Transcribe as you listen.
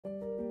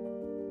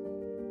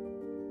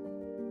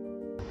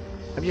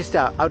I'm just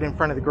out in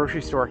front of the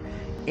grocery store,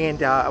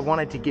 and I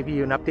wanted to give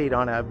you an update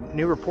on a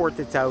new report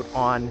that's out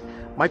on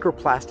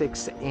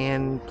microplastics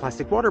in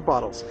plastic water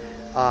bottles.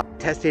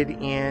 Tested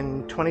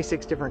in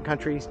 26 different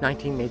countries,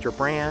 19 major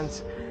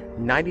brands,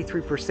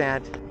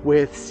 93%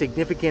 with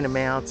significant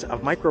amounts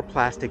of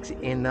microplastics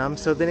in them.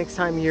 So the next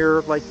time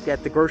you're like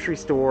at the grocery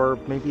store,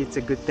 maybe it's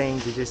a good thing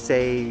to just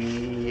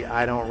say,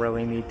 I don't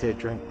really need to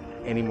drink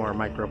any more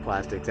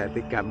microplastics. I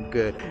think I'm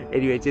good.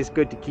 Anyway, it's just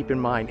good to keep in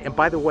mind. And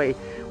by the way,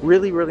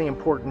 really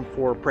important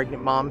for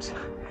pregnant moms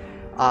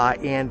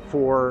and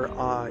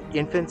for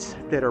infants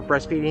that are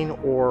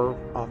breastfeeding or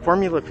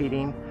formula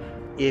feeding.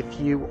 If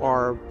you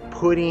are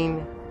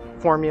putting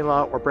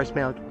formula or breast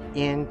milk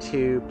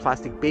into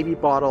plastic baby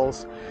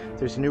bottles,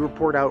 there's a new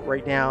report out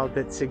right now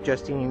that's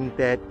suggesting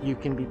that you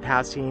can be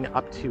passing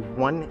up to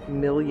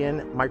 1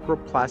 million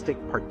microplastic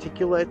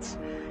particulates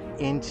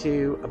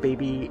into a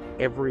baby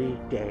every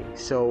day.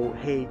 So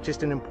hey,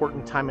 just an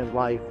important time in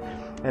life,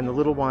 and the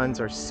little ones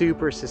are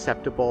super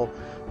susceptible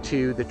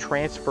to the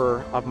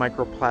transfer of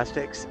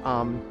microplastics.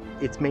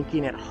 It's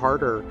making it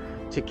harder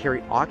to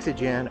carry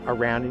oxygen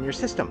around in your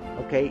system,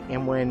 okay?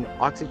 And when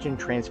oxygen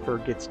transfer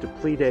gets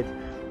depleted,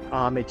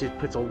 it just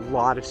puts a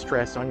lot of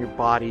stress on your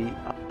body.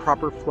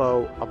 Proper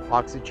flow of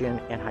oxygen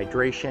and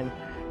hydration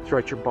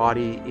throughout your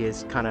body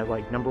is kind of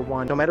like number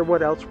one. No matter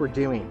what else we're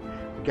doing,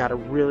 we got to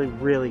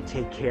really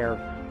take care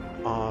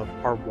of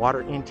our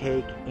water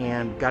intake,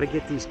 and got to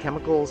get these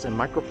chemicals and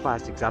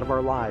microplastics out of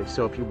our lives.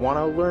 So if you want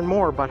to learn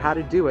more about how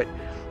to do it,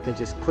 then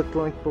just click the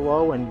link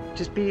below and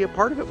just be a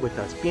part of it with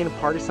us. Being a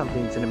part of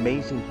something is an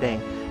amazing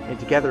thing, and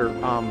together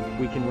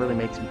we can really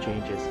make some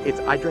changes. It's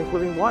I Drink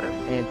Living Water,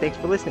 and thanks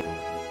for listening.